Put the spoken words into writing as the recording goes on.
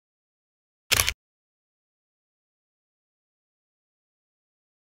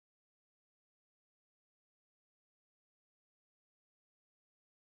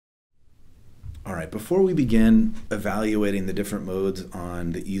right, before we begin evaluating the different modes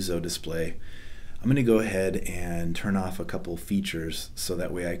on the EZO display, I'm going to go ahead and turn off a couple features so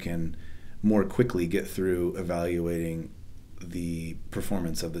that way I can more quickly get through evaluating the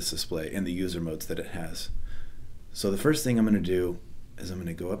performance of this display and the user modes that it has. So the first thing I'm going to do is I'm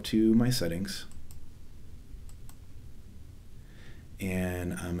going to go up to my settings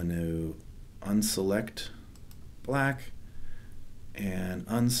and I'm going to unselect black and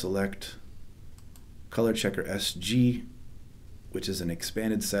unselect ColorChecker SG, which is an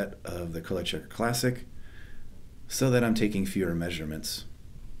expanded set of the ColorChecker Classic, so that I'm taking fewer measurements.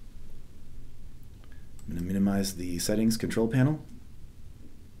 I'm going to minimize the settings control panel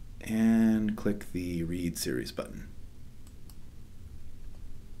and click the Read Series button.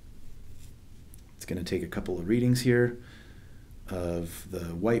 It's going to take a couple of readings here of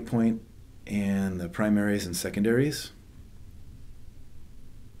the white point and the primaries and secondaries.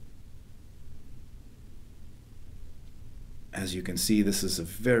 As you can see, this is a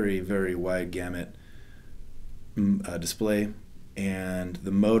very, very wide gamut display, and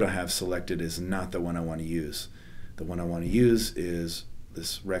the mode I have selected is not the one I want to use. The one I want to use is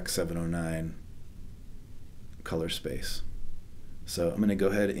this Rec.709 color space. So I'm going to go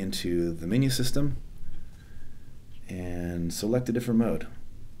ahead into the menu system and select a different mode.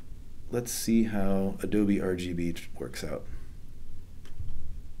 Let's see how Adobe RGB works out.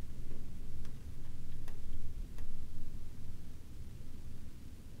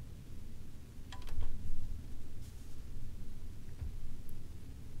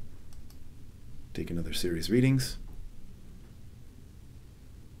 Take another series readings.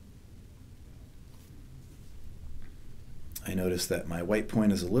 I notice that my white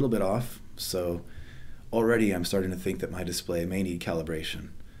point is a little bit off, so already I'm starting to think that my display may need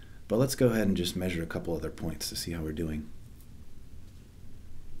calibration. But let's go ahead and just measure a couple other points to see how we're doing.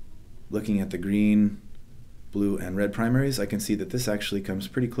 Looking at the green, blue, and red primaries, I can see that this actually comes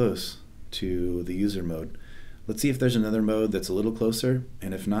pretty close to the user mode. Let's see if there's another mode that's a little closer,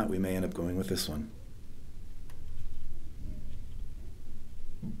 and if not, we may end up going with this one.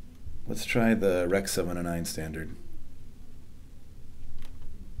 Let's try the Rec.709 standard.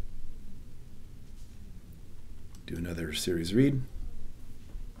 Do another series read.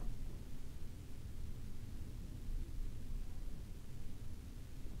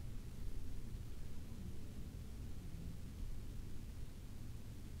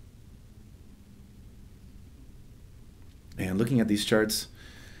 And looking at these charts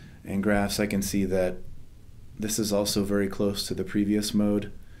and graphs, I can see that this is also very close to the previous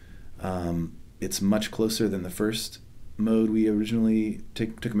mode. It's much closer than the first mode we originally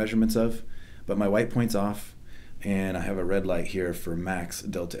took measurements of, but my white point's off, and I have a red light here for max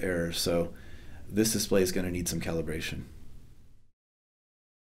delta error, so this display is going to need some calibration.